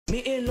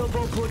Me and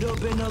Lobo pulled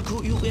up in a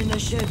coupe, you in a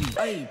Chevy.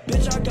 Ayy,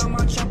 bitch, I got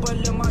my chopper,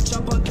 let my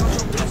chopper count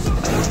your blessings.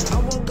 Ayy, I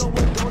woke up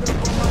with gold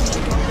up on my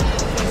neck, I'm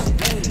looking flexing.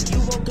 Ayy, you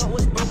woke up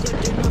with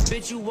broker dinner,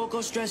 bitch, you woke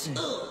up stressing.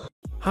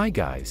 Hi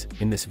guys,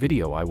 in this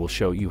video I will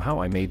show you how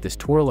I made this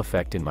twirl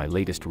effect in my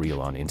latest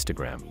reel on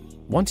Instagram.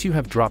 Once you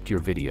have dropped your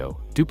video,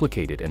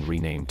 duplicate it and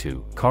rename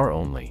to Car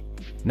Only.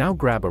 Now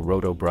grab a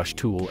roto brush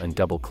tool and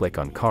double click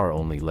on Car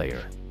Only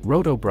layer.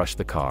 Roto brush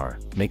the car,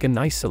 make a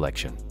nice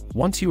selection.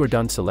 Once you are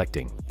done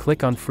selecting,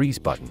 click on Freeze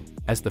button.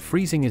 As the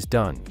freezing is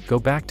done, go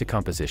back to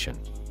composition.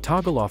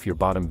 Toggle off your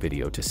bottom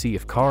video to see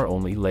if Car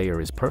Only layer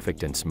is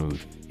perfect and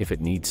smooth. If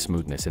it needs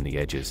smoothness in the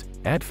edges,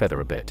 add feather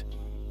a bit.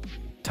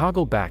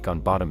 Toggle back on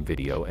bottom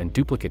video and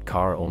duplicate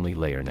Car Only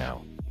layer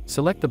now.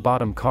 Select the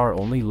bottom Car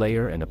Only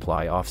layer and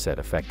apply offset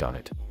effect on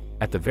it.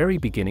 At the very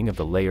beginning of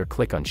the layer,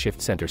 click on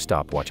Shift Center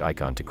stopwatch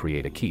icon to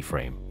create a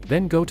keyframe.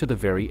 Then go to the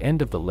very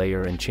end of the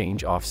layer and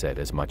change offset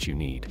as much you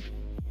need.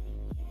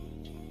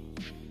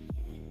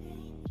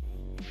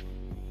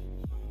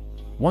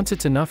 Once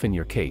it's enough in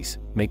your case,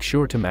 make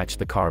sure to match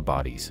the car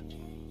bodies.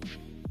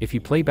 If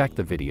you play back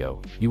the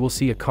video, you will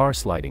see a car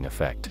sliding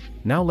effect.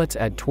 Now let's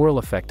add twirl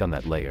effect on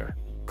that layer.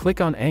 Click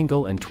on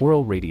Angle and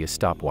Twirl Radius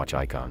stopwatch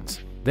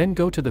icons. Then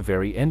go to the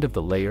very end of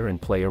the layer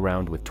and play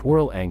around with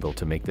Twirl Angle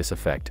to make this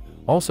effect.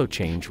 Also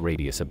change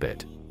Radius a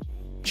bit.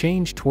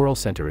 Change Twirl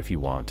Center if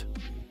you want.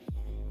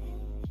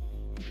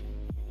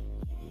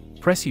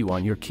 Press U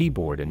on your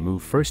keyboard and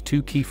move first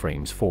two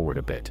keyframes forward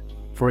a bit.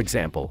 For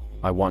example,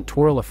 I want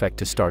twirl effect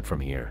to start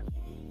from here.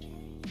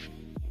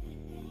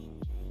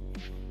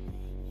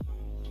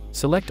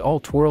 Select all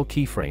twirl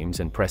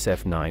keyframes and press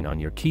F9 on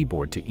your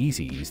keyboard to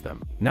ease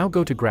them. Now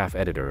go to Graph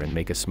Editor and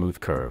make a smooth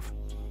curve.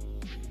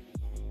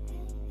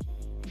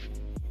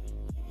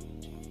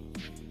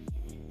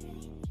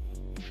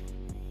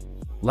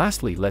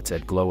 Lastly, let's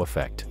add glow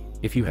effect.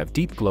 If you have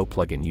Deep Glow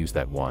plugin, use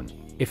that one.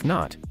 If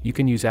not, you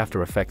can use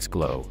After Effects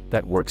Glow,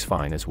 that works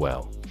fine as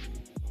well.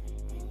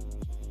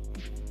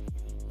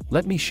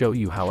 Let me show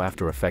you how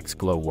After Effects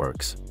Glow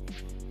works.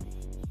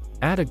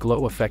 Add a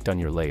glow effect on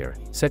your layer,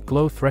 set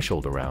glow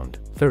threshold around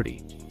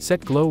 30,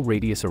 set glow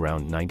radius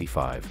around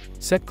 95,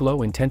 set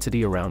glow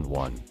intensity around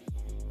 1.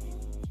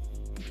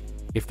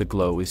 If the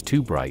glow is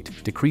too bright,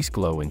 decrease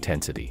glow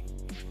intensity.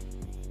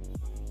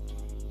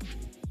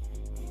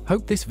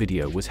 Hope this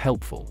video was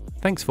helpful.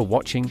 Thanks for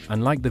watching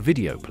and like the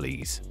video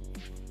please.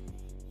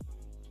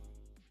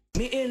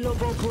 Me and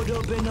Lobo pulled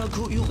up in a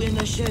coupe, you in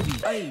a Chevy.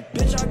 Ayy,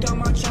 bitch, I got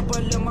my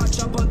chopper, let my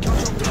chopper count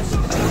your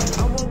blessings. Ayy,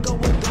 I woke up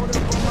with gold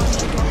up on my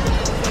neck, I'm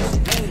looking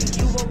flexing. Ayy,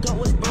 you woke up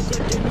with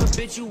broker dinner,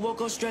 bitch, you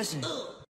woke up stressing.